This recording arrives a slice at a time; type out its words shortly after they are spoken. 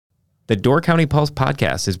The Door County Pulse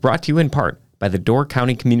podcast is brought to you in part by the Door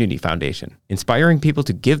County Community Foundation, inspiring people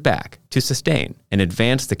to give back, to sustain, and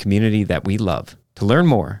advance the community that we love. To learn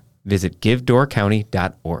more, visit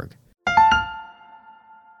givedoorcounty.org.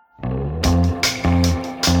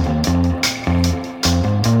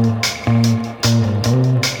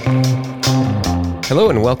 Hello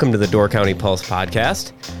and welcome to the Door County Pulse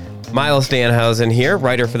podcast. Myles Dannhausen here,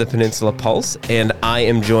 writer for the Peninsula Pulse, and I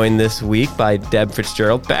am joined this week by Deb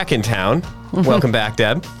Fitzgerald, back in town. Welcome back,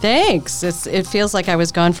 Deb. Thanks. It feels like I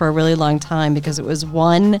was gone for a really long time because it was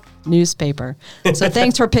one newspaper. So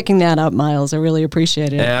thanks for picking that up, Myles. I really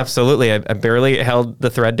appreciate it. Absolutely. I barely held the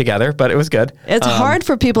thread together, but it was good. It's hard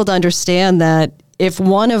for people to understand that if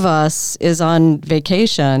one of us is on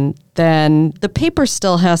vacation, then the paper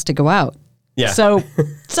still has to go out. Yeah. So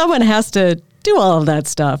someone has to do all of that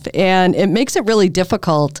stuff. And it makes it really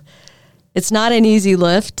difficult. It's not an easy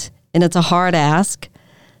lift, and it's a hard ask.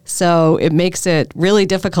 So it makes it really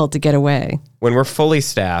difficult to get away. When we're fully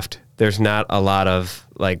staffed, there's not a lot of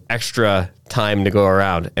extra time to go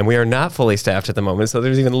around. And we are not fully staffed at the moment, so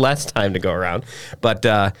there's even less time to go around. But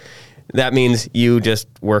that means you just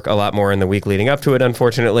work a lot more in the week leading up to it,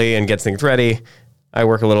 unfortunately, and get things ready. I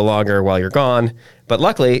work a little longer while you're gone. But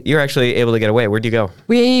luckily, you're actually able to get away. Where'd you go?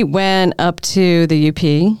 We went up to the UP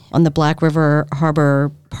on the Black River Harbor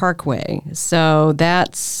Parkway. So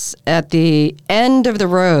that's at the end of the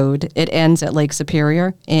road. It ends at Lake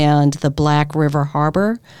Superior and the Black River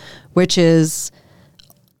Harbor, which is,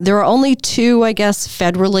 there are only two, I guess,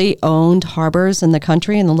 federally owned harbors in the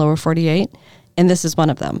country in the lower 48. And this is one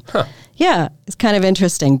of them. Huh. Yeah, it's kind of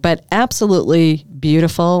interesting, but absolutely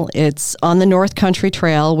beautiful. It's on the North Country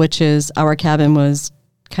Trail, which is, our cabin was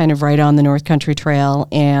kind of right on the North Country Trail.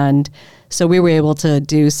 And so we were able to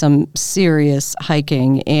do some serious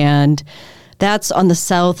hiking. And that's on the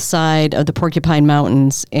south side of the Porcupine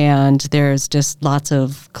Mountains. And there's just lots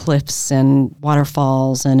of cliffs and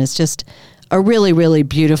waterfalls. And it's just a really, really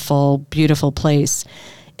beautiful, beautiful place.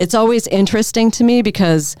 It's always interesting to me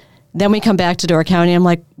because then we come back to Door County. I'm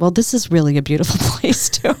like, well, this is really a beautiful place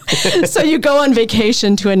too. So you go on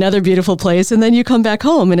vacation to another beautiful place and then you come back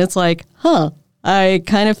home and it's like, I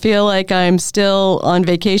kind of feel like I'm still on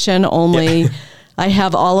vacation, only I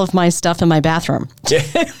have all of my stuff in my bathroom.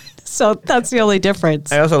 Yeah. So that's the only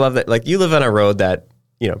difference. I also love that, you live on a road that,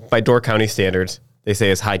 by Door County standards, they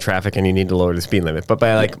say is high traffic and you need to lower the speed limit. But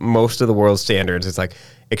by most of the world's standards, it's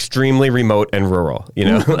extremely remote and rural.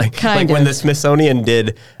 Like when the Smithsonian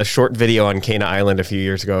did a short video on Cana Island a few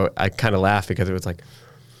years ago, I kind of laughed because it was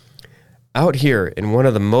out here in one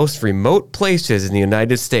of the most remote places in the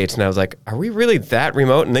United States. And I was like, are we really that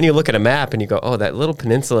remote? And then you look at a map and you go, oh, that little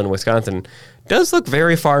peninsula in Wisconsin does look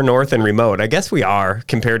very far north and remote. I guess we are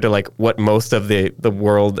compared to what most of the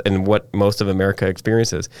world and what most of America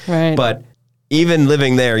experiences. Right. But even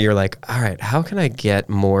living there, you're like, all right, how can I get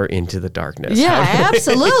more into the darkness? Yeah,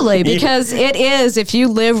 absolutely. Because it is, if you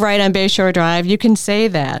live right on Bayshore Drive, you can say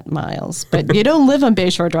that, Myles. But you don't live on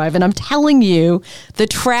Bayshore Drive. And I'm telling you, the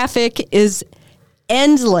traffic is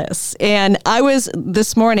endless. And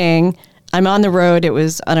this morning, I'm on the road. It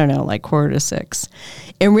was, 5:45.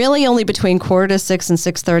 And really only between 5:45 and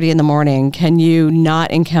 6:30 in the morning can you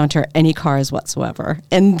not encounter any cars whatsoever.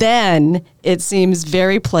 And then it seems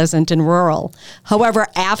very pleasant and rural. However,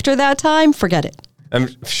 after that time, forget it.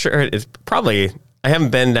 I'm sure it's probably, I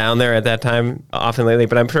haven't been down there at that time often lately,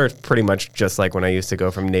 but I'm sure it's pretty much just like when I used to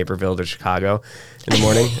go from Naperville to Chicago in the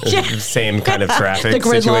morning. Yeah. Same kind of traffic the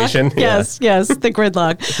situation. Yes, the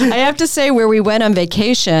gridlock. I have to say, where we went on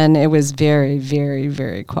vacation, it was very, very,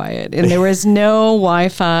 very quiet. And there was no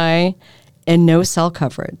Wi-Fi and no cell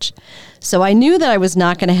coverage. So I knew that I was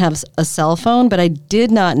not going to have a cell phone, but I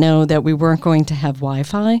did not know that we weren't going to have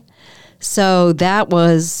Wi-Fi. So that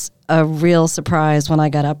was a real surprise when I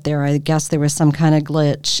got up there. I guess there was some kind of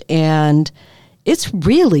glitch. And it's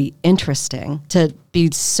really interesting to be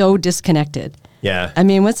so disconnected. Yeah. I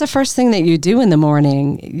mean, what's the first thing that you do in the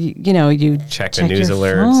morning? You check the news your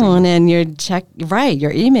alerts. Phone and you check,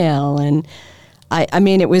 your email. And I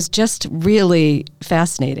mean, it was just really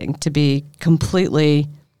fascinating to be completely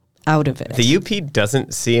out of it. The UP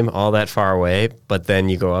doesn't seem all that far away, but then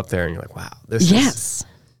you go up there and you're like, wow, this is...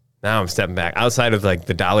 Now I'm stepping back. Outside of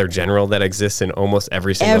the Dollar General that exists in almost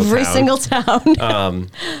every single town.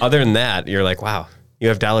 Other than that, you're like, wow, you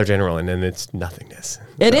have Dollar General, and then it's nothingness.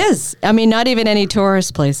 It is. I mean, not even any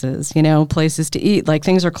tourist places, places to eat.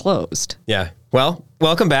 Things are closed. Yeah. Well,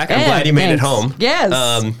 welcome back. I'm glad you made it home. Yes.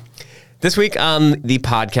 This week on the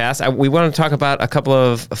podcast, we want to talk about a couple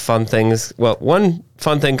of fun things. Well, one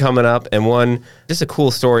fun thing coming up and one, just a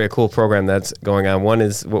cool story, a cool program that's going on. One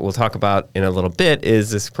is what we'll talk about in a little bit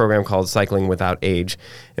is this program called Cycling Without Age.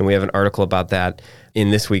 And we have an article about that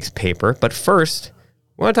in this week's paper. But first,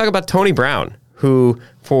 we want to talk about Tony Brown, who,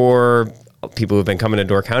 for people who've been coming to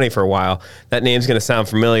Door County for a while, that name's going to sound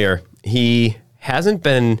familiar. He hasn't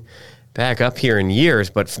been back up here in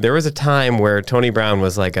years, but there was a time where Tony Brown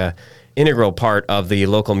was like a integral part of the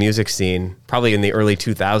local music scene, probably in the early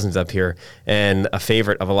 2000s up here, and a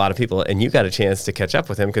favorite of a lot of people. And you got a chance to catch up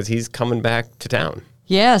with him because he's coming back to town.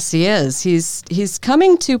 Yes, he is. He's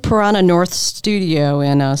coming to Piranha North Studio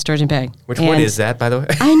in Sturgeon Bay. What is that, by the way?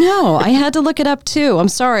 I know. I had to look it up, too. I'm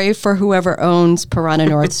sorry for whoever owns Piranha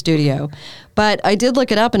North Studio. But I did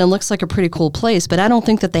look it up, and it looks like a pretty cool place. But I don't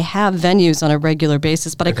think that they have venues on a regular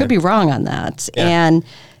basis. But I could be wrong on that. Yeah. And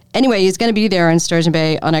anyway, he's going to be there in Sturgeon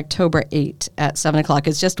Bay on October 8th at 7 o'clock.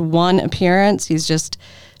 It's just one appearance. He's just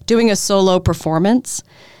doing a solo performance.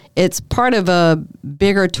 It's part of a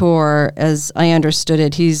bigger tour, as I understood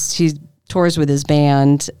it. He tours with his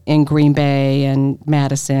band in Green Bay and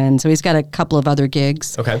Madison, so he's got a couple of other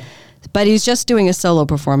gigs. Okay. But he's just doing a solo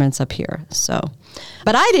performance up here.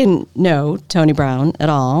 But I didn't know Tony Brown at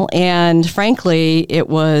all, and frankly, it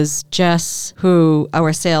was Jess,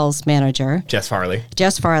 our sales manager. Jess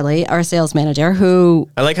Farley, our sales manager, who...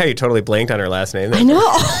 I like how you totally blanked on her last name. I know.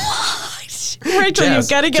 Rachel, Jess,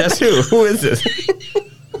 you got to get... Jess who? Who is this?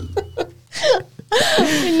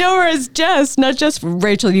 I know her as Jess, not just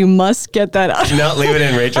Rachel. You must get that out. No, leave it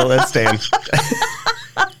in, Rachel. Let's stand.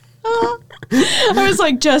 I was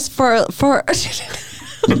like, Jess for.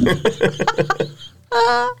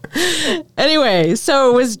 Anyway, so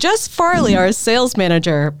it was Jess Farley, our sales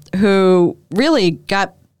manager, who really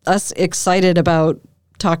got us excited about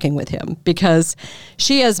talking with him because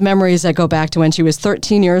she has memories that go back to when she was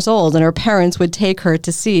 13 years old and her parents would take her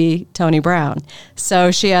to see Tony Brown.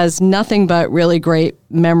 So she has nothing but really great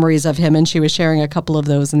memories of him, and she was sharing a couple of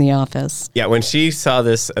those in the office. Yeah, when she saw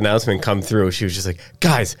this announcement come through, she was just like,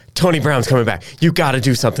 guys, Tony Brown's coming back. You got to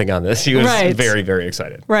do something on this. She was very, very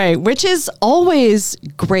excited. Right, which is always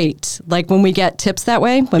great. Like when we get tips that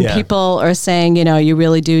way, when people are saying, you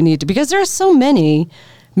really do need to, because there are so many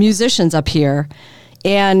musicians up here.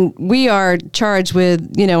 And we are charged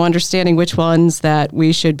with, understanding which ones that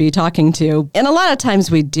we should be talking to. And a lot of times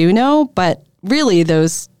we do know, but really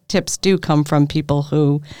those tips do come from people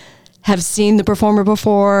who have seen the performer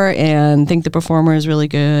before and think the performer is really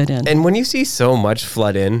good. And when you see so much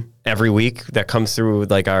flood in every week that comes through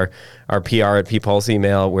like our PR at P-Pulse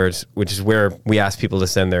email, which is where we ask people to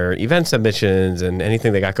send their event submissions and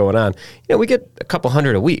anything they got going on, we get a couple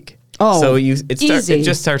hundred a week. Oh, so it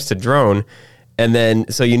just starts to drone. And then,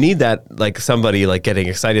 so you need that, like somebody like getting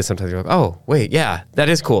excited sometimes. You're like, oh, wait, yeah, that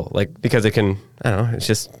is cool. Like, because it can, I don't know,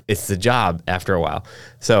 it's the job after a while.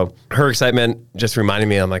 So her excitement just reminded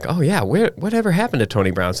me, I'm like, oh yeah, whatever happened to Tony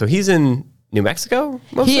Brown? So he's in New Mexico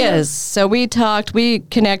mostly? He is. So we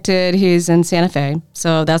connected. He's in Santa Fe.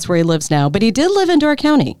 So that's where he lives now. But he did live in Door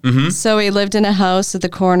County. Mm-hmm. So he lived in a house at the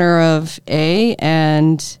corner of A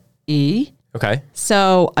and E. Okay.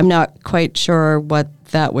 So I'm not quite sure what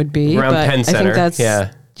that would be. Around but Penn Center. I think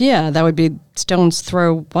that's, yeah, that would be Stone's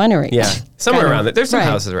Throw Winery. Yeah, somewhere around there. There's some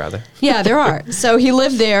houses around there. Yeah, there are. So he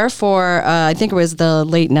lived there for, I think it was the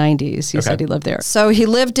late 90s. He said he lived there. So he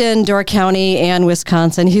lived in Door County and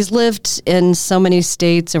Wisconsin. He's lived in so many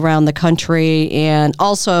states around the country and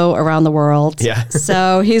also around the world. Yeah.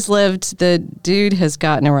 So the dude has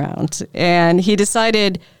gotten around. And he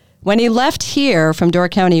decided, when he left here from Door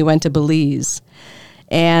County, he went to Belize.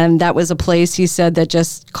 And that was a place, he said, that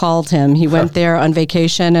just called him. He went there on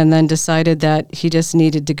vacation and then decided that he just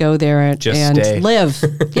needed to go there and live.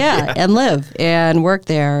 Yeah, and live and work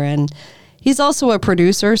there. And he's also a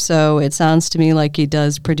producer, so it sounds to me like he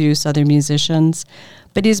does produce other musicians.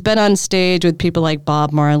 But he's been on stage with people like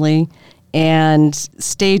Bob Marley and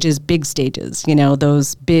big stages,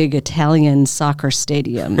 those big Italian soccer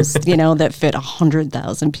stadiums, that fit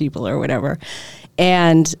 100,000 people or whatever.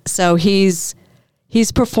 And so he's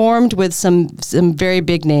performed with some very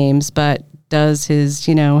big names, but does his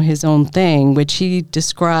own thing, which he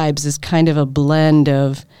describes as kind of a blend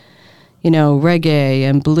of, reggae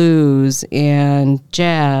and blues and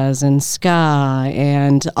jazz and ska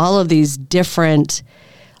and all of these different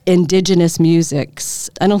indigenous musics.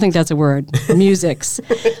 I don't think that's a word. Musics.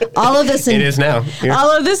 All of this. It is now.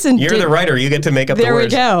 You're the writer. You get to make up the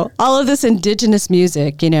words. There we go. All of this indigenous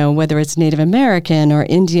music, whether it's Native American or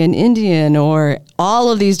Indian or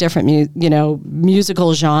all of these different,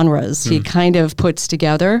 musical genres, he kind of puts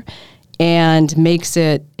together. and makes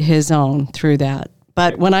it his own through that.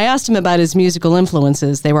 But when I asked him about his musical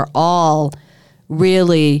influences, they were all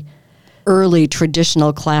really early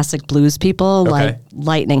traditional classic blues people like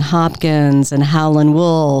Lightning Hopkins and Howlin'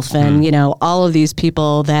 Wolf and, all of these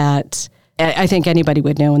people that I think anybody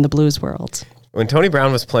would know in the blues world. When Tony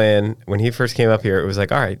Brown was playing, when he first came up here, it was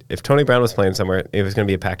like, all right, if Tony Brown was playing somewhere, it was going to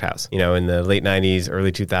be a packed house. In the late 90s,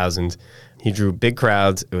 early 2000s, he drew big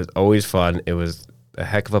crowds. It was always fun. It was a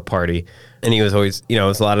heck of a party. And he was always, it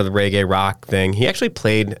was a lot of the reggae rock thing. He actually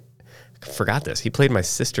played... Forgot this. He played my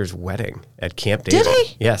sister's wedding at Camp David. Did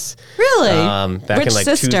he? Yes. Really? Back Which in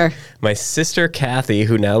sister? My sister Kathy,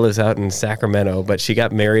 who now lives out in Sacramento, but she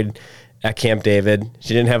got married at Camp David. She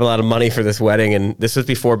didn't have a lot of money for this wedding, and this was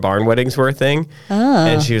before barn weddings were a thing. Oh.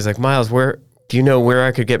 And she was like, Myles, do you know where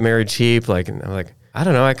I could get married cheap? And I'm like, I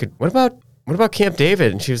don't know. What about Camp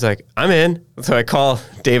David? And she was like, I'm in. So I call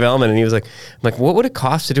Dave Ellman, and he was like, what would it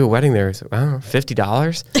cost to do a wedding there? I said, I don't know,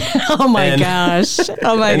 $50. Oh my gosh.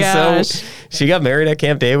 So she got married at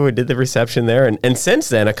Camp David. We did the reception there. And since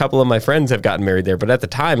then, a couple of my friends have gotten married there. But at the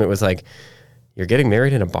time, it was like, you're getting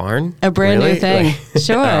married in a barn? A brand new thing.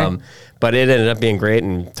 Sure. But it ended up being great.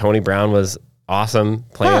 And Tony Brown was awesome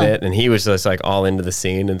playing it. And he was just like all into the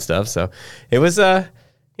scene and stuff. So it was,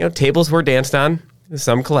 tables were danced on.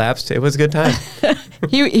 Some collapsed. It was a good time.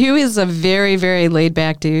 He was a very, very laid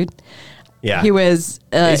back dude. Yeah. He was...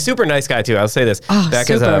 he's a super nice guy, too. I'll say this. Back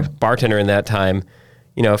super. as a bartender in that time,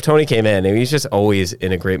 if Tony came in, he was just always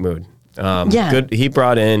in a great mood. Good. He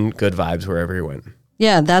brought in good vibes wherever he went.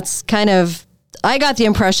 Yeah, that's kind of... I got the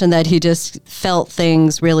impression that he just felt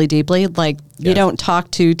things really deeply. You don't talk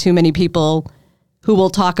to too many people who will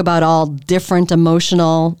talk about all different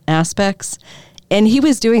emotional aspects. And he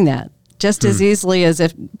was doing that. Just as easily as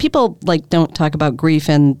if people don't talk about grief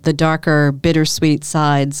and the darker, bittersweet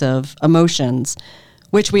sides of emotions,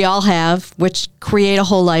 which we all have, which create a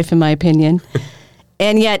whole life, in my opinion.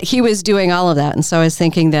 And yet he was doing all of that. And so I was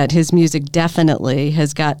thinking that his music definitely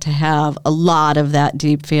has got to have a lot of that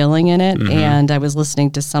deep feeling in it. Mm-hmm. And I was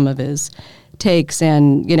listening to some of his takes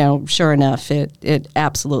and, sure enough, it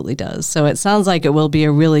absolutely does. So it sounds like it will be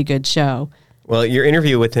a really good show. Well, your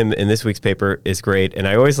interview with him in this week's paper is great, and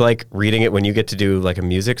I always like reading it when you get to do a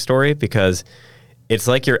music story because it's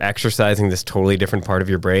like you're exercising this totally different part of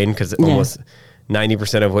your brain because almost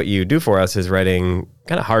 90% of what you do for us is writing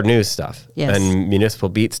kind of hard news stuff and municipal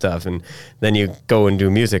beat stuff, and then you go and do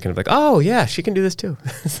music, and it's like, oh, yeah, she can do this too.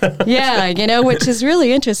 Yeah, which is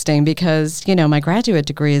really interesting because, my graduate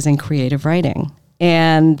degree is in creative writing.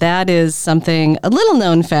 And that is something, a little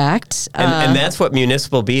known fact. And that's what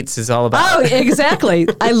Municipal Beats is all about. Oh, exactly.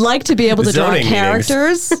 I like to be able to draw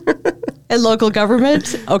characters in local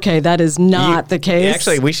government. Okay, that is not the case.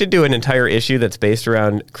 Actually, we should do an entire issue that's based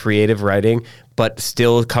around creative writing, but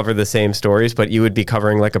still cover the same stories, but you would be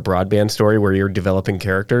covering a broadband story where you're developing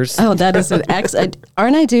characters. Oh, that is an excellent...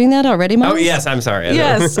 Aren't I doing that already, Myles? Oh, yes, I'm sorry.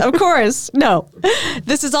 Yes, of course. No.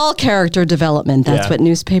 This is all character development. That's what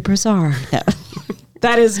newspapers are. No.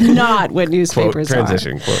 That is not what newspapers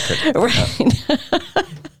transition, are. Right.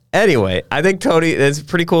 Anyway, I think Tony, it's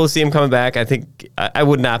pretty cool to see him coming back. I think I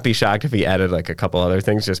would not be shocked if he added a couple other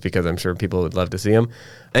things just because I'm sure people would love to see him.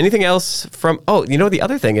 Anything else from, the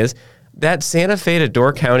other thing is that Santa Fe to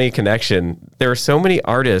Door County connection. There are so many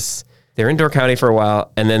artists, they're in Door County for a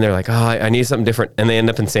while and then they're like, I need something different. And they end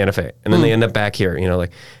up in Santa Fe and then they end up back here,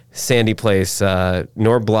 Sandy Place,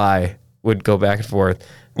 Nor Bly would go back and forth.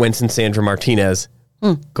 Winston Sandra Martinez.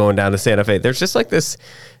 Going down to Santa Fe. There's just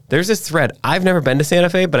there's this thread. I've never been to Santa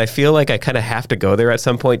Fe, but I feel like I kind of have to go there at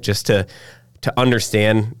some point just to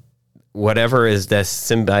understand whatever is this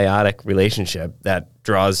symbiotic relationship that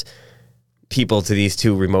draws people to these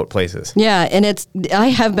two remote places. Yeah, and I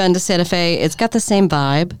have been to Santa Fe. It's got the same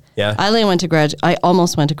vibe. Yeah. I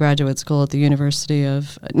almost went to graduate school at the University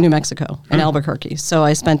of New Mexico in Albuquerque. So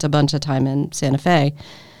I spent a bunch of time in Santa Fe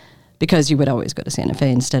because you would always go to Santa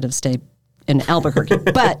Fe instead of stay in Albuquerque.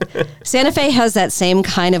 But Santa Fe has that same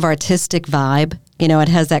kind of artistic vibe. It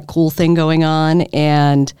has that cool thing going on.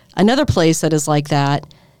 And another place that is like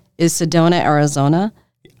that is Sedona, Arizona.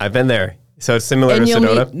 I've been there. So it's similar to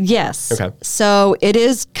Sedona? Yes. Okay. So it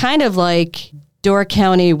is kind of like Door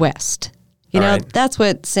County West. That's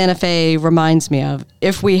what Santa Fe reminds me of.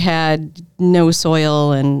 If we had no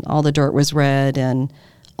soil and all the dirt was red and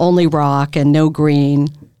only rock and no green,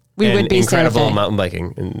 we would be incredible mountain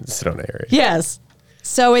biking in the Sedona area. Yes.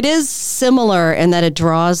 So it is similar in that it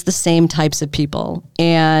draws the same types of people.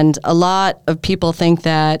 And a lot of people think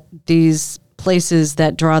that these places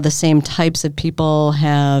that draw the same types of people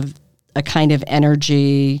have a kind of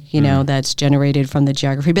energy, that's generated from the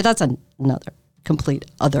geography. But that's another complete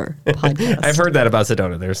other podcast. I've heard that about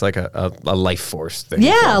Sedona. There's like a life force thing.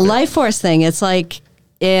 Yeah, a life force thing. It's like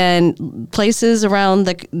in places around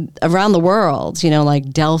the world, like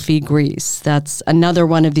Delphi, Greece. That's another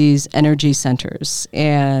one of these energy centers.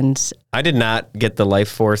 And I did not get the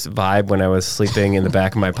life force vibe when I was sleeping in the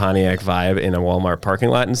back of my Pontiac Vibe in a Walmart parking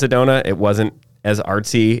lot in Sedona. It wasn't as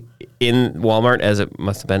artsy in Walmart as it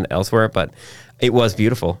must have been elsewhere, but it was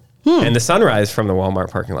beautiful. And the sunrise from the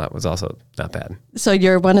Walmart parking lot was also not bad. So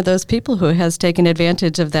you're one of those people who has taken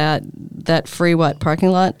advantage of that free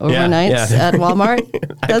parking lot overnights at Walmart?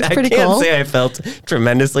 That's pretty cool. I can't say I felt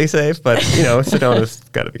tremendously safe, but Sedona's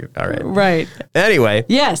got to be all right. Right. Anyway.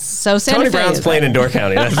 Yes. So Santa Tony Fe Brown's playing in Door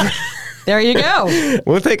County. There you go.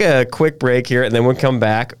 We'll take a quick break here, and then we'll come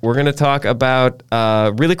back. We're going to talk about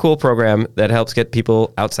a really cool program that helps get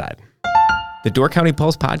people outside. The Door County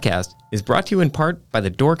Pulse podcast is brought to you in part by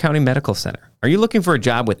the Door County Medical Center. Are you looking for a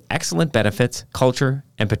job with excellent benefits, culture,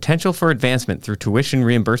 and potential for advancement through tuition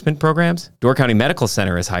reimbursement programs? Door County Medical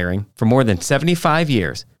Center is hiring. For more than 75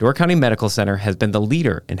 years, Door County Medical Center has been the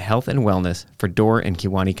leader in health and wellness for Door and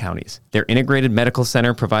Kewaunee counties. Their integrated medical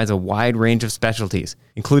center provides a wide range of specialties,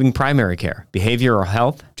 including primary care, behavioral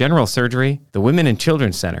health, general surgery, the Women and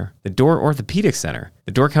Children's Center, the Door Orthopedic Center,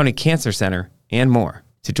 the Door County Cancer Center, and more.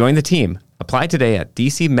 To join the team, apply today at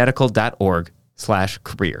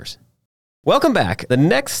dcmedical.org/careers. Welcome back. The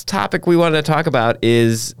next topic we wanted to talk about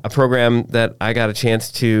is a program that I got a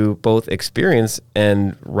chance to both experience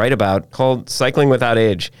and write about called Cycling Without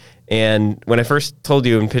Age. And when I first told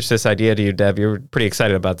you and pitched this idea to you, Deb, you were pretty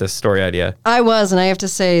excited about this story idea. I was, and I have to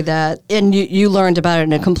say that, and you learned about it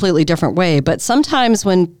in a completely different way, but sometimes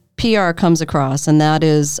when PR comes across, and that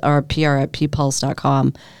is our PR at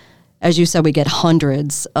ppulse.com, as you said, we get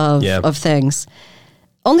hundreds of things.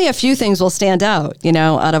 Only a few things will stand out,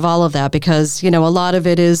 out of all of that because, a lot of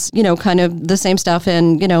it is, kind of the same stuff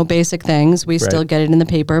and, basic things. We still get it in the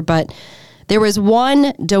paper. But there was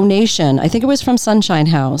one donation, I think it was from Sunshine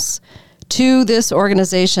House, to this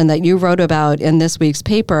organization that you wrote about in this week's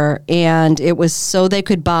paper. And it was so they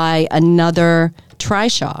could buy another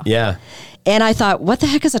trishaw. Yeah. And I thought, what the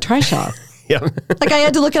heck is a trishaw? Yeah. Like I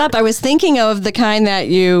had to look it up. I was thinking of the kind that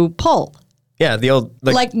you pull. Yeah, the old...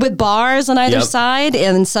 Like with bars on either side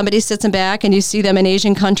and somebody sits in back and you see them in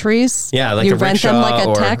Asian countries. Yeah, like you a rent rickshaw them like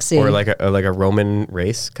a taxi. Or like a Roman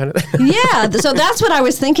race kind of thing. Yeah, so that's what I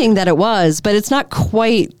was thinking that it was, but it's not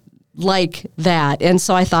quite like that. And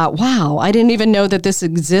so I thought, wow, I didn't even know that this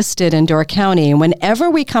existed in Door County. And whenever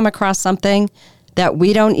we come across something that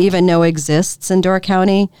we don't even know exists in Door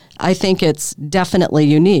County, I think it's definitely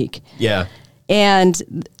unique. Yeah.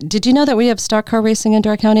 And did you know that we have stock car racing in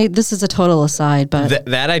Door County? This is a total aside, but...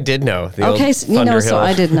 That I did know. Okay, so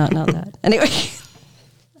I did not know that. Anyway,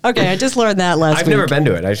 okay, I just learned that last week. I've never been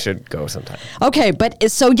to it. I should go sometime. Okay, but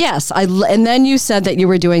so yes, and then you said that you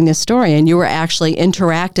were doing this story and you were actually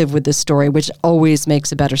interactive with this story, which always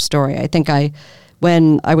makes a better story. I think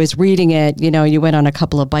when I was reading it, you went on a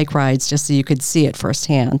couple of bike rides just so you could see it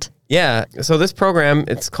firsthand. Yeah, so this program,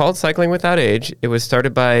 it's called Cycling Without Age. It was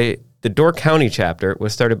started by... The Door County chapter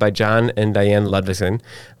was started by John and Diane Ludvigsen.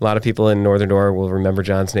 A lot of people in Northern Door will remember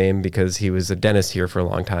John's name because he was a dentist here for a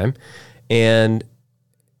long time. And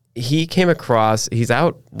he came across, he's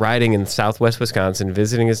out riding in southwest Wisconsin,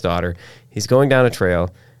 visiting his daughter. He's going down a trail,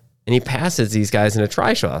 and he passes these guys in a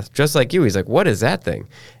trishaw, just like you. He's like, what is that thing?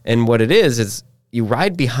 And what it is you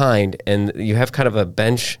ride behind, and you have kind of a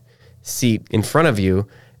bench seat in front of you,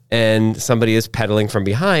 and somebody is pedaling from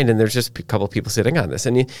behind, and there's just a couple people sitting on this.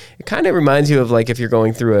 And it kind of reminds you of like if you're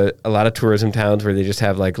going through a lot of tourism towns where they just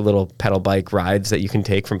have like little pedal bike rides that you can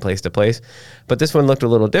take from place to place. But this one looked a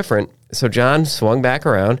little different. So John swung back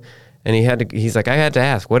around, and he's like, I had to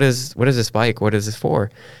ask, what is this bike? What is this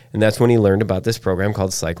for? And that's when he learned about this program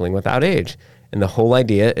called Cycling Without Age. And the whole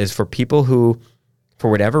idea is for people who,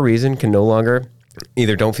 for whatever reason, can no longer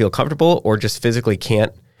either don't feel comfortable or just physically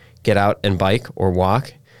can't get out and bike or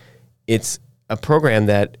walk. It's a program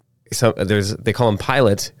that they call them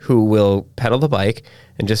pilots who will pedal the bike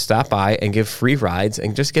and just stop by and give free rides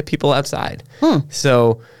and just get people outside.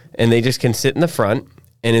 So, and they just can sit in the front,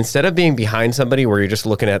 and instead of being behind somebody where you're just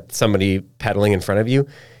looking at somebody pedaling in front of you,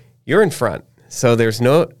 you're in front. So there's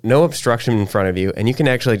no obstruction in front of you, and you can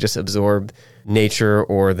actually just absorb nature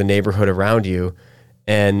or the neighborhood around you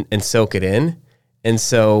and soak it in. And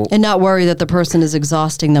not worry that the person is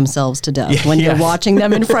exhausting themselves to death when you're watching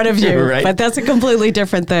them in front of you. Right. But that's a completely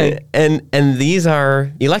different thing. And these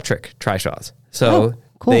are electric trishaws. So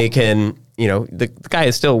cool. They can, the guy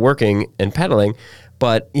is still working and pedaling,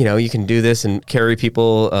 But, you can do this and carry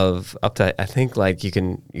people of up to, I think, like you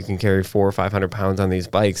can carry 400 or 500 pounds on these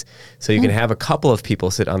bikes. So you can have a couple of people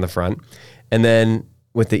sit on the front. And then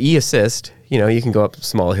with the e-assist, you can go up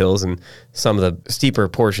small hills and some of the steeper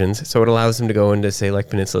portions. So it allows them to go into, say, like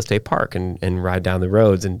Peninsula State Park and ride down the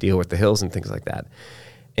roads and deal with the hills and things like that.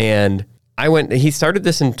 And he started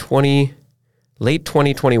this in late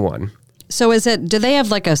 2021. So do they have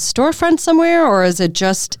like a storefront somewhere, or is it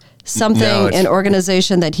just something, an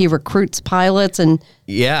organization that he recruits pilots and?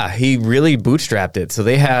 Yeah, he really bootstrapped it. So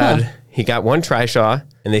he got one trishaw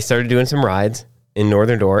and they started doing some rides in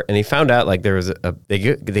Northern Door, and he found out like there was they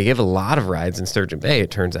give a lot of rides in Sturgeon Bay,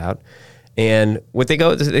 it turns out. And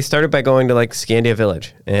they started by going to like Scandia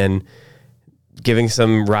Village and giving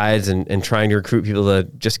some rides and trying to recruit people to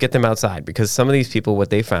just get them outside, because some of these people, what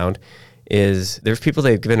they found is there's people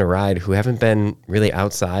they've given a ride who haven't been really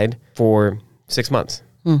outside for 6 months.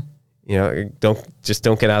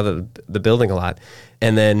 Don't get out of the building a lot.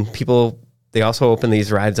 And then they also open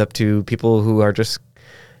these rides up to people who are just,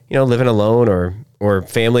 living alone, or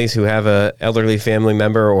families who have a elderly family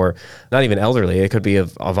member, or not even elderly, it could be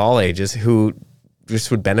of all ages, who just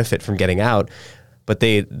would benefit from getting out. But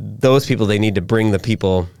those people, they need to bring the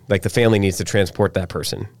people, like the family needs to transport that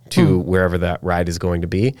person to wherever that ride is going to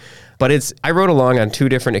be. But I rode along on 2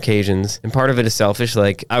 different occasions, and part of it is selfish.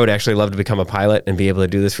 Like, I would actually love to become a pilot and be able to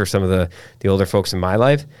do this for some of the older folks in my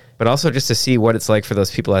life, but also just to see what it's like for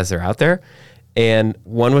those people as they're out there. And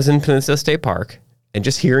one was in Peninsula State Park, and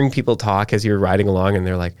just hearing people talk as you're riding along, and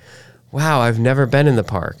they're like, wow, I've never been in the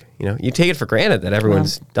park. You take it for granted that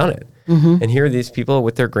everyone's done it. Mm-hmm. And here are these people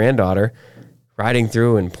with their granddaughter riding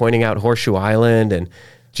through and pointing out Horseshoe Island and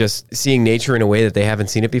just seeing nature in a way that they haven't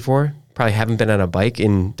seen it before, probably haven't been on a bike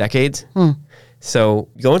in decades. So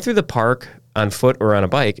going through the park on foot or on a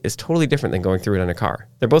bike is totally different than going through it on a car.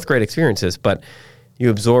 They're both great experiences, but you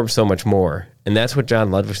absorb so much more. And that's what John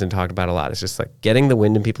Ludvigsen talked about a lot. It's just like getting the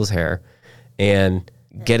wind in people's hair and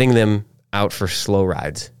getting them out for slow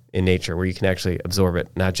rides in nature where you can actually absorb it,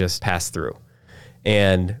 not just pass through.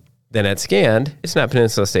 And then at Scand, it's not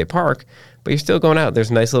Peninsula State Park, but you're still going out. There's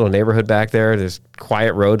a nice little neighborhood back there. There's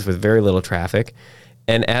quiet roads with very little traffic.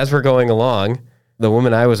 And as we're going along, the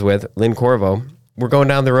woman I was with, Lynn Corvo, we're going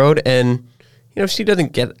down the road, and she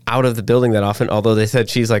doesn't get out of the building that often, although they said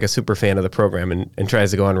she's like a super fan of the program and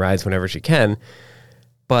tries to go on rides whenever she can.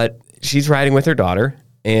 But she's riding with her daughter,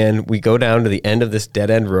 and we go down to the end of this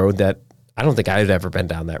dead-end road that I don't think I'd ever been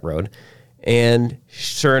down that road. And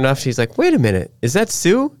sure enough, she's like, wait a minute, is that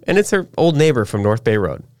Sue? And it's her old neighbor from North Bay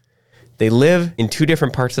Road. They live in 2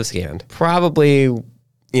 different parts of Scand. Probably,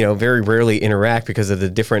 very rarely interact because of the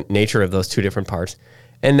different nature of those 2 different parts.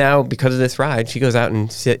 And now, because of this ride, she goes out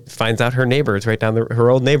and finds out her neighbor is her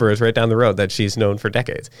old neighbor is right down the road that she's known for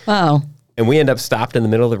decades. Wow. And we end up stopped in the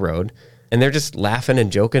middle of the road, and they're just laughing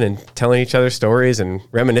and joking and telling each other stories and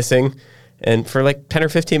reminiscing, and for like 10 or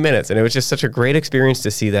 15 minutes. And it was just such a great experience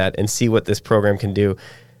to see that and see what this program can do.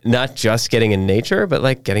 Not just getting in nature, but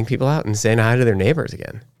like getting people out and saying hi to their neighbors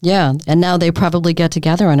again. Yeah. And now they probably get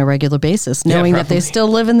together on a regular basis, knowing that they still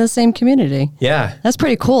live in the same community. Yeah. That's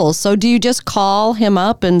pretty cool. So do you just call him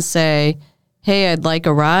up and say, hey, I'd like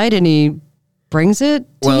a ride, and he brings it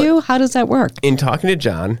to you? How does that work? In talking to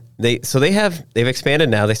John, they've expanded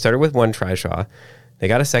now. They started with 1 trishaw. They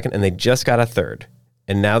got a second, and they just got a third.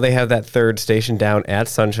 And now they have that third station down at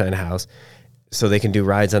Sunshine House, so they can do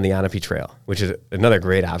rides on the Onepi Trail, which is another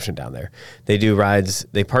great option down there. They do rides.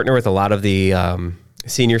 They partner with a lot of the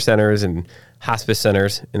senior centers and hospice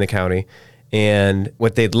centers in the county. And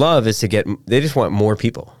what they'd love is they just want more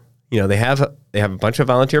people. They have a bunch of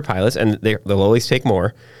volunteer pilots, and they'll always take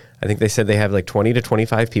more. I think they said they have like 20 to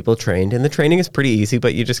 25 people trained, and the training is pretty easy,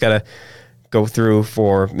 but you just got to go through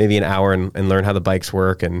for maybe an hour and learn how the bikes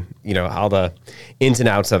work and, all the ins and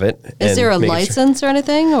outs of it. Is there a license or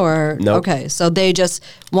anything? Or Nope. Okay, so they just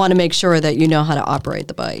want to make sure that you know how to operate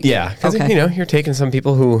the bike. Yeah, because, you're taking some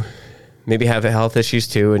people who maybe have health issues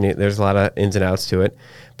too, and there's a lot of ins and outs to it.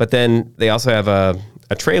 But then they also have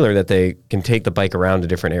a trailer that they can take the bike around to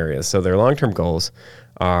different areas. So their long-term goals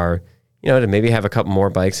are, to maybe have a couple more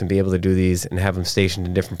bikes and be able to do these and have them stationed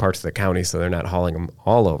in different parts of the county so they're not hauling them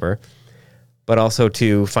all over, but also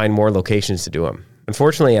to find more locations to do them.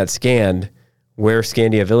 Unfortunately, at Scand, where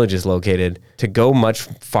Scandia Village is located, to go much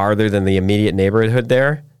farther than the immediate neighborhood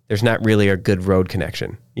there's not really a good road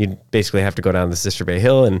connection. You basically have to go down the Sister Bay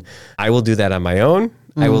Hill, and I will do that on my own.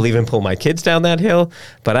 I will even pull my kids down that hill,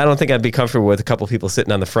 but I don't think I'd be comfortable with a couple people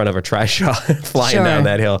sitting on the front of a trishaw flying down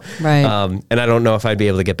that hill. Right. And I don't know if I'd be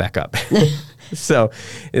able to get back up. So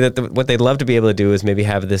what they'd love to be able to do is maybe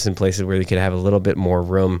have this in places where you could have a little bit more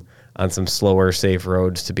room on some slower, safe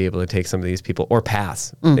roads to be able to take some of these people, or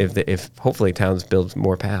paths, if hopefully towns build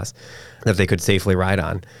more paths that they could safely ride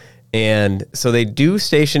on. And so they do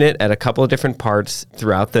station it at a couple of different parts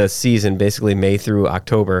throughout the season, basically May through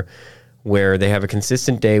October, where they have a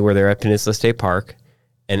consistent day where they're at Peninsula State Park,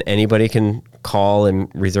 and anybody can call and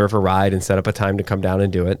reserve a ride and set up a time to come down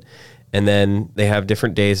and do it. And then they have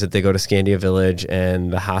different days that they go to Scandia Village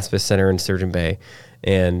and the Hospice Center in Sturgeon Bay,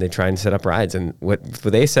 and they try and set up rides. And what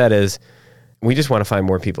they said is, we just want to find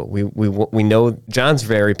more people. We know John's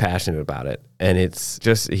very passionate about it, and he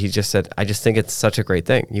just said, I just think it's such a great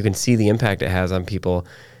thing. You can see the impact it has on people.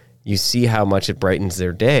 You see how much it brightens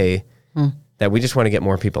their day, that we just want to get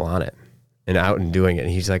more people on it and out and doing it. And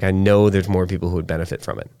he's like, I know there's more people who would benefit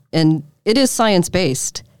from it. And it is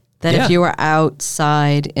science-based, that if you are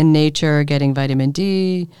outside in nature getting vitamin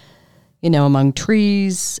D, among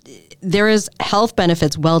trees, there is health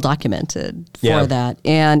benefits well documented for that.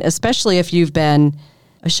 And especially if you've been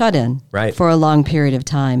a shut-in for a long period of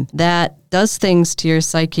time, that does things to your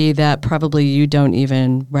psyche that probably you don't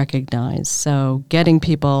even recognize. So getting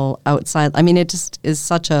people outside, it just is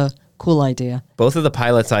such a cool idea. Both of the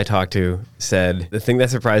pilots I talked to said the thing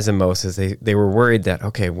that surprised them most is they were worried that,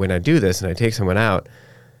 okay, when I do this and I take someone out,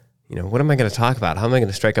 what am I going to talk about? How am I going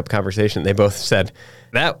to strike up conversation? They both said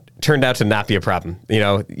that turned out to not be a problem.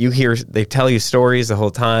 They tell you stories the whole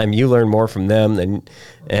time. You learn more from them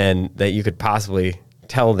and that you could possibly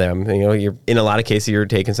tell them. You're in a lot of cases, you're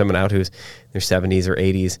taking someone out who's in their 70s or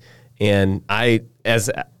 80s. And I, as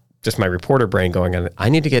just my reporter brain going on, I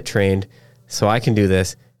need to get trained so I can do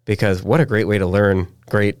this, because what a great way to learn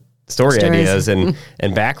great stories. Ideas and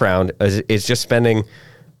background is just spending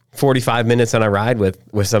 45 minutes on a ride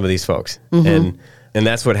with some of these folks. And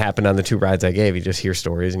that's what happened on the 2 rides I gave. You just hear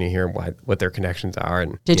stories and you hear what their connections are.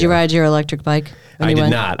 And Did you ride your electric bike? I did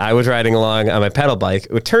not. I was riding along on my pedal bike.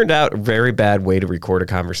 It turned out a very bad way to record a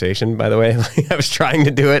conversation, by the way. I was trying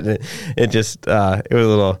to do it, and it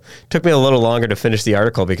took me a little longer to finish the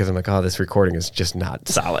article, because I'm like, oh, this recording is just not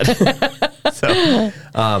solid. So,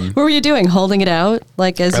 what were you doing? Holding it out,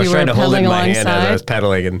 as you were pedaling alongside? I was trying to hold it in my hand as I was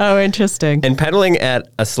pedaling. Oh, interesting. And pedaling at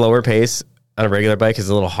a slower pace on a regular bike is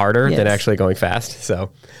a little harder than actually going fast.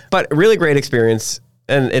 So, but really great experience.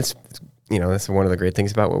 And it's, that's one of the great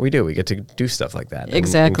things about what we do. We get to do stuff like that.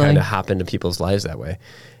 Exactly. And kind of hop into people's lives that way.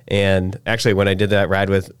 And actually, when I did that ride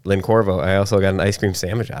with Lynn Corvo, I also got an ice cream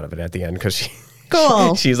sandwich out of it at the end, because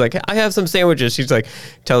she's like, I have some sandwiches. She's like,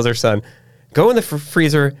 tells her son, go in the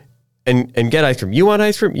freezer and get ice cream. You want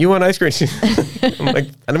ice cream? You want ice cream? I'm like,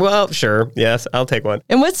 well, sure. Yes, I'll take one.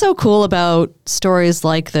 And what's so cool about stories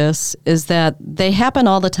like this is that they happen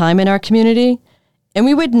all the time in our community. And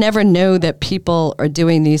we would never know that people are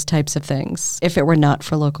doing these types of things if it were not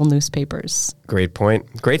for local newspapers. Great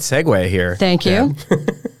point. Great segue here. Thank you. Yeah.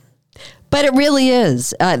 But it really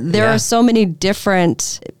is. There are so many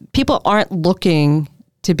different... People aren't looking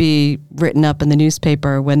to be written up in the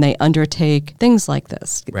newspaper when they undertake things like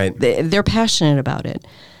this. Right. They're passionate about it.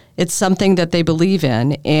 It's something that they believe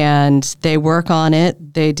in, and they work on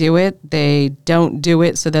it. They do it. They don't do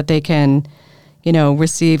it so that they can,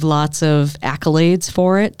 receive lots of accolades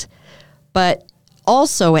for it. But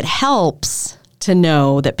also it helps to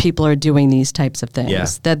know that people are doing these types of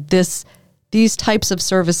things, that these types of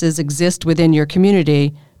services exist within your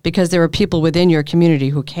community, because there are people within your community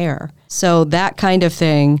who care. So that kind of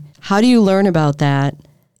thing, how do you learn about that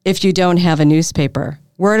if you don't have a newspaper?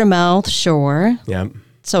 Word of mouth, sure. Yeah.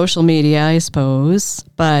 Social media, I suppose.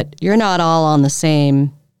 But you're not all on the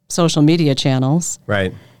same social media channels.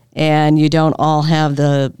 Right. And you don't all have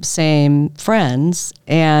the same friends.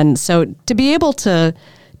 And so to be able to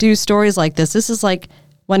do stories like this is like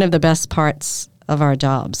one of the best parts of our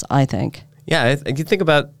jobs, I think. Yeah. You think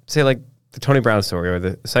about, say, like, the Tony Brown story or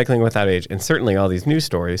the Cycling Without Age, and certainly all these news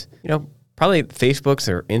stories, probably Facebook's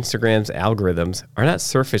or Instagram's algorithms are not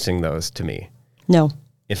surfacing those to me. No.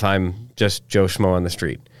 If I'm just Joe Schmo on the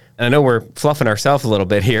street. And I know we're fluffing ourselves a little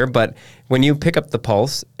bit here, but when you pick up the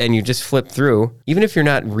pulse and you just flip through, even if you're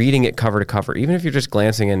not reading it cover to cover, even if you're just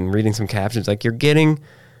glancing and reading some captions, like, you're getting,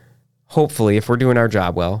 hopefully, if we're doing our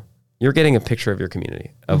job well, you're getting a picture of your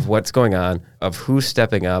community, of what's going on, of who's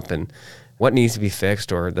stepping up and what needs to be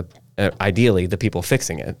fixed, or ideally the people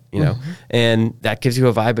fixing it, and that gives you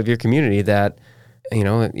a vibe of your community that,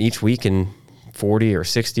 each week in 40 or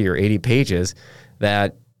 60 or 80 pages,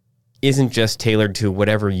 that isn't just tailored to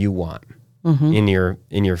whatever you want in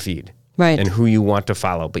your feed. right, and who you want to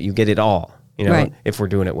follow, but you get it all, right, if we're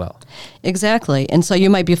doing it well. Exactly. And so you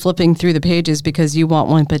might be flipping through the pages because you want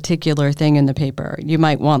one particular thing in the paper. You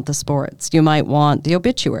might want the sports. You might want the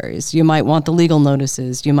obituaries. You might want the legal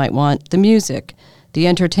notices. You might want the music, the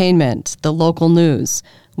entertainment, the local news.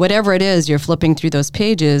 Whatever it is, you're flipping through those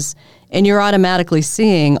pages and you're automatically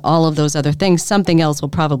seeing all of those other things. Something else will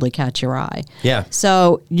probably catch your eye. Yeah.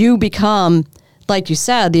 So you become, like you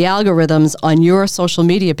said, the algorithms on your social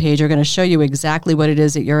media page are going to show you exactly what it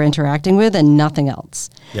is that you're interacting with and nothing else.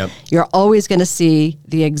 Yep. You're always going to see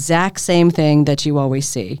the exact same thing that you always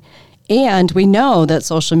see. And we know that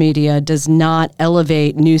social media does not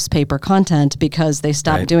elevate newspaper content because they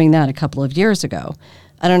stopped doing that a couple of years ago.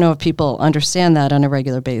 I don't know if people understand that on a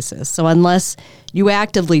regular basis. So unless you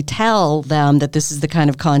actively tell them that this is the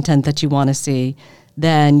kind of content that you want to see,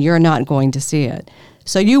 then you're not going to see it.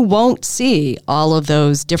 So you won't see all of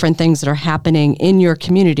those different things that are happening in your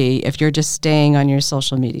community if you're just staying on your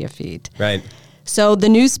social media feed. Right. So the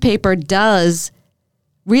newspaper does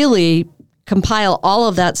really compile all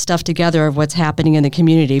of that stuff together of what's happening in the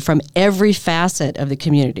community from every facet of the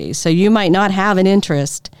community. So you might not have an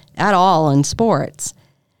interest at all in sports.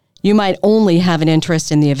 You might only have an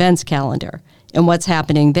interest in the events calendar and what's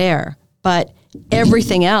happening there. But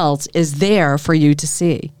everything else is there for you to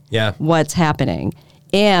see what's happening.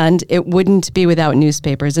 And it wouldn't be without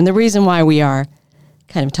newspapers. And the reason why we are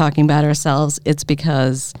kind of talking about ourselves, it's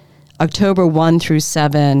because October 1 through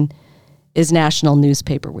 7 is National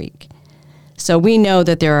Newspaper Week. So we know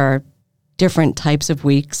that there are different types of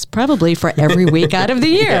weeks, probably for every week out of the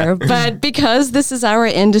year. But because this is our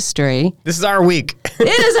industry. This is our week. It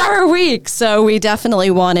is our week. So we definitely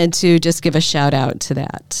wanted to just give a shout out to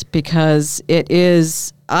that because it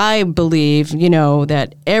is, I believe,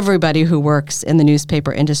 that everybody who works in the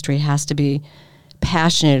newspaper industry has to be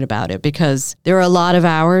passionate about it because there are a lot of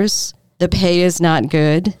hours. The pay is not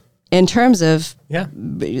good in terms of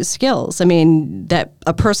skills. I mean, that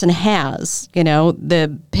a person has,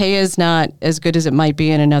 the pay is not as good as it might be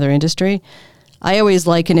in another industry. I always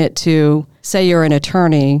liken it to, say you're an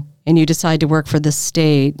attorney and you decide to work for the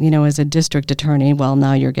state, as a district attorney. Well,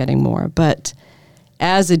 now you're getting more. But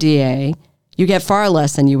as a DA, you get far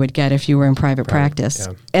less than you would get if you were in private practice.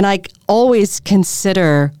 Yeah. And I've always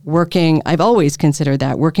considered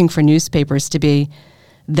that working for newspapers to be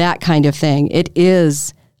that kind of thing. It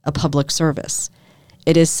is a public service.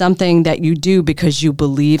 It is something that you do because you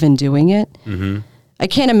believe in doing it. Mm-hmm. I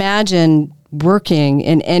can't imagine working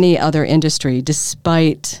in any other industry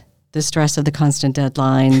despite the stress of the constant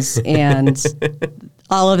deadlines and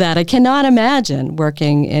all of that. I cannot imagine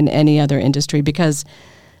working in any other industry because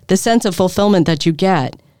the sense of fulfillment that you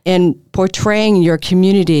get in portraying your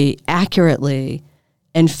community accurately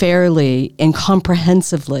and fairly and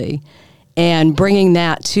comprehensively and bringing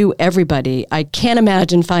that to everybody, I can't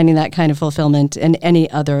imagine finding that kind of fulfillment in any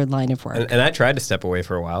other line of work. And I tried to step away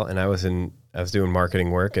for a while, and I was doing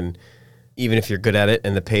marketing work, and even if you're good at it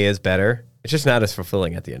and the pay is better, it's just not as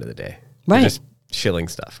fulfilling at the end of the day. Right. You're just shilling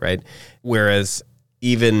stuff, right? Whereas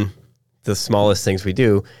even the smallest things we do,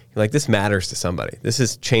 you're like, this matters to somebody. This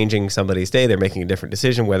is changing somebody's day. They're making a different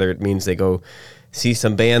decision, whether it means they go see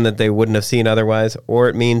some band that they wouldn't have seen otherwise, or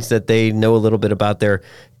it means that they know a little bit about their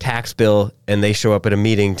tax bill and they show up at a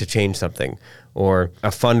meeting to change something, or a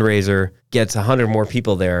fundraiser gets 100 more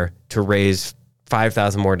people there to raise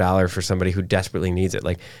 $5,000 more for somebody who desperately needs it.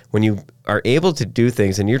 Like when you are able to do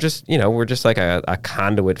things and you're just, we're just like a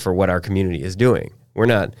conduit for what our community is doing. We're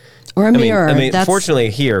not. Or a mirror. I mean, fortunately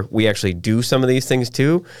here, we actually do some of these things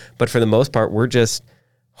too, but for the most part, we're just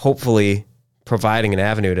hopefully providing an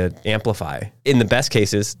avenue to amplify, in the best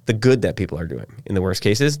cases, the good that people are doing. In the worst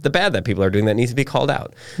cases, the bad that people are doing that needs to be called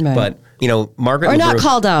out. Right. But, Margaret or not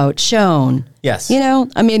called out, shown. Yes.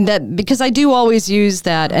 That because I do always use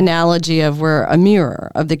that analogy of we're a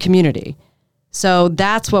mirror of the community. So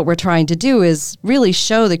that's what we're trying to do is really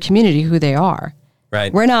show the community who they are.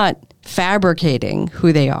 Right. We're not fabricating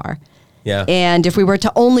who they are. Yeah. And if we were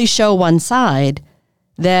to only show one side,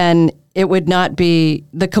 then it would not be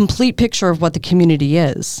the complete picture of what the community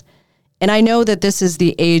is. And I know that this is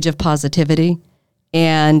the age of positivity.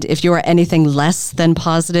 And if you are anything less than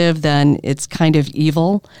positive, then it's kind of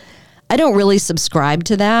evil. I don't really subscribe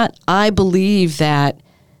to that. I believe that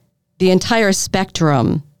the entire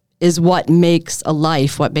spectrum is what makes a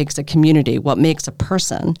life, what makes a community, what makes a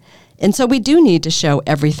person. And so we do need to show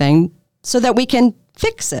everything so that we can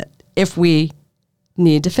fix it if we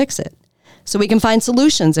need to fix it. So we can find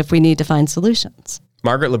solutions if we need to find solutions.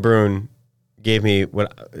 Margaret LeBrun gave me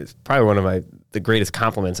what is probably one of the greatest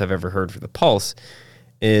compliments I've ever heard for the Pulse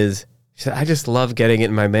is She said, I just love getting it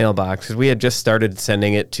in my mailbox, because we had just started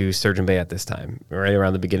sending it to Sturgeon Bay at this time, right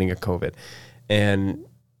around the beginning of COVID. And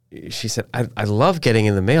she said, I love getting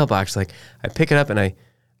in the mailbox. Like, I pick it up and I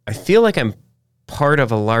feel like I'm part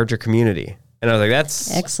of a larger community. And I was like,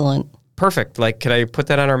 that's excellent. Perfect. Like, can I put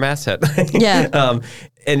that on our masthead? Yeah.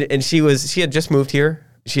 And she had just moved here.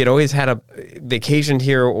 She had always had a vacationed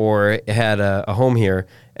here or had a home here.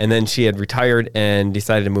 And then she had retired and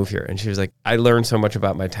decided to move here. And she was like, I learned so much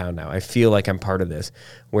about my town now. I feel like I'm part of this.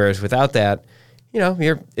 Whereas without that,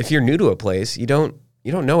 if you're new to a place, you don't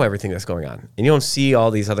know everything that's going on. And you don't see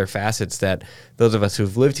all these other facets that those of us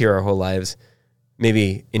who've lived here our whole lives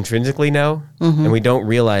maybe intrinsically know. Mm-hmm. And we don't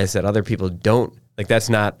realize that other people don't. Like, that's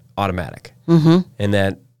not automatic. Mm-hmm. And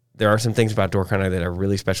that there are some things about Door County that are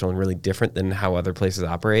really special and really different than how other places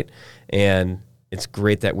operate. And it's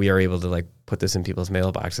great that we are able to, like, put this in people's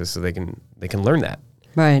mailboxes so they can learn that.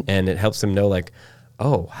 Right. And it helps them know, like,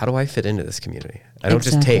 oh, how do I fit into this community? I don't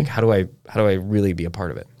just take. How do I really be a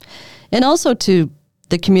part of it? And also to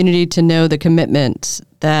the community to know the commitment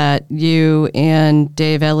that you and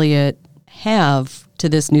Dave Elliott have to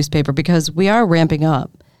this newspaper, because we are ramping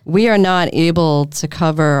up. We are not able to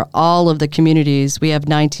cover all of the communities. We have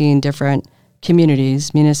 19 different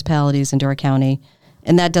communities, municipalities in Door County,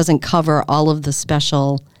 and that doesn't cover all of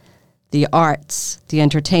the arts, the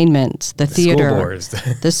entertainment, the theater, school boards,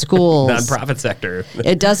 the schools, nonprofit sector.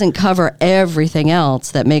 It doesn't cover everything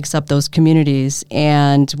else that makes up those communities.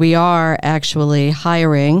 And we are actually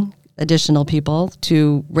hiring additional people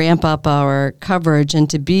to ramp up our coverage and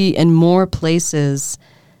to be in more places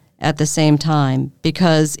at the same time,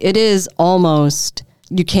 because it is almost,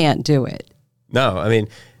 you can't do it. No, I mean,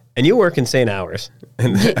 and you work insane hours.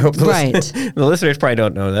 And I hope the listeners probably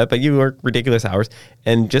don't know that, but you work ridiculous hours.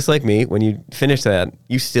 And just like me, when you finish that,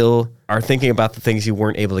 you still are thinking about the things you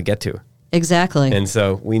weren't able to get to. Exactly. And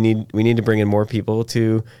so we need to bring in more people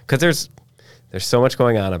because there's so much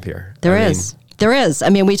going on up here. There is. I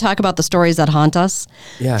mean, we talk about the stories that haunt us.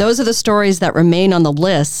 Yeah. Those are the stories that remain on the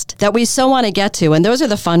list that we so want to get to. And those are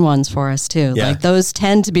the fun ones for us, too. Yeah. Like, those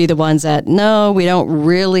tend to be the ones that, no, we don't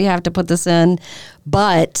really have to put this in.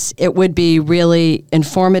 But it would be really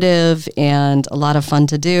informative and a lot of fun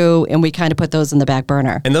to do. And we kind of put those in the back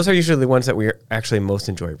burner. And those are usually the ones that we actually most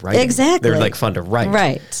enjoy writing. Exactly. They're, like, fun to write.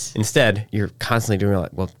 Right. Instead, you're constantly doing,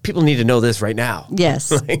 like, well, people need to know this right now.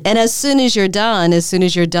 Yes. And as soon as you're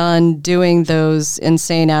done doing those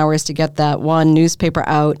insane hours to get that one newspaper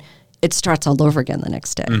out, it starts all over again the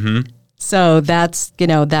next day. Mm-hmm. So that's,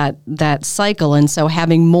 that cycle. And so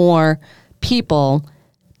having more people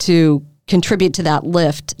to contribute to that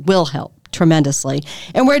lift will help tremendously.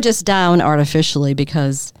 And we're just down artificially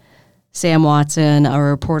because Sam Watson, our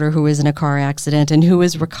reporter who was in a car accident and who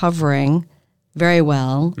is recovering very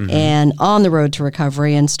well and on the road to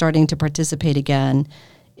recovery and starting to participate again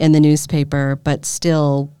in the newspaper, but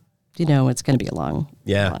still, it's going to be a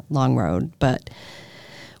long road. But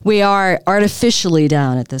we are artificially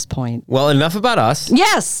down at this point. Well, enough about us.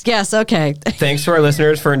 Yes, okay. Thanks to our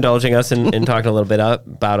listeners for indulging us and talking a little bit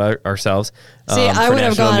about ourselves. See, I would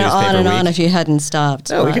have gone on and on if you hadn't stopped.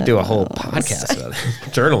 No, we could do a whole podcast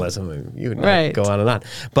about journalism. You would go on and on.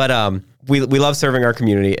 But we love serving our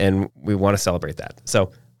community, and we want to celebrate that.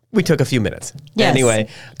 So we took a few minutes. Yes. Anyway,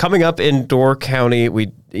 coming up in Door County,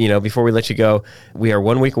 before we let you go, we are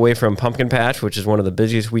 1 week away from Pumpkin Patch, which is one of the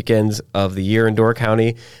busiest weekends of the year in Door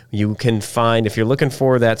County. You can find, if you're looking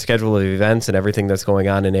for that schedule of events and everything that's going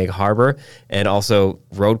on in Egg Harbor, and also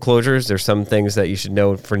road closures, there's some things that you should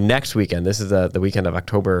know for next weekend. This is the weekend of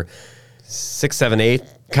October 6, 7, 8,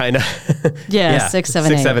 kind of. Yeah, 6,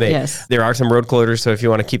 7, 8. Yes. There are some road closures, so if you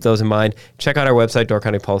want to keep those in mind, check out our website,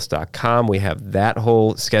 doorcountypulse.com. We have that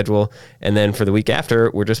whole schedule. And then for the week after,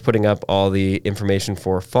 we're just putting up all the information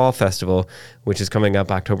for Fall Festival, which is coming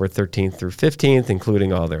up October 13th through 15th,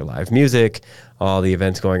 including all their live music, all the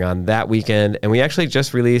events going on that weekend. And we actually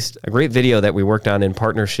just released a great video that we worked on in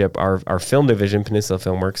partnership, our film division, Peninsula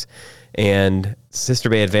Filmworks, and Sister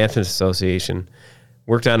Bay Advancement Association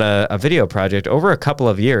worked on a video project over a couple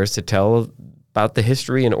of years to tell about the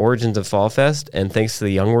history and origins of Fall Fest. And thanks to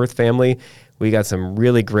the Youngworth family, we got some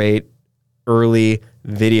really great early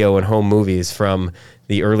video and home movies from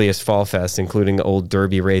the earliest Fall Fest, including old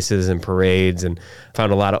derby races and parades, and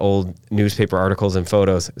found a lot of old newspaper articles and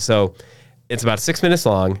photos. So it's about 6 minutes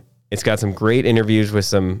long. It's got some great interviews with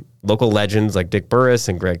some local legends like Dick Burris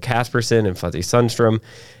and Greg Casperson and Fuzzy Sundstrom.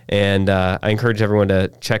 And I encourage everyone to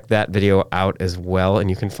check that video out as well. And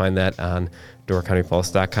you can find that on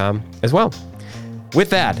doorcountypulse.com as well.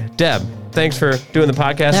 With that, Deb, thanks for doing the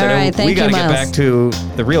podcast. All right, thank you, we got to get Myles. back to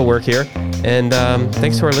the real work here. And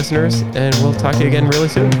thanks to our listeners. And we'll talk to you again really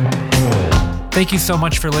soon. Thank you so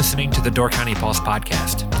much for listening to the Door County Pulse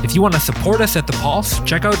podcast. If you want to support us at the Pulse,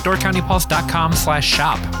 check out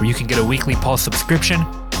doorcountypulse.com/shop, where you can get a weekly Pulse subscription,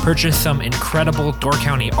 purchase some incredible Door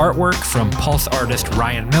County artwork from Pulse artist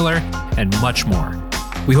Ryan Miller, and much more.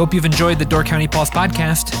 We hope you've enjoyed the Door County Pulse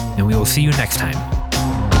podcast, and we will see you next time.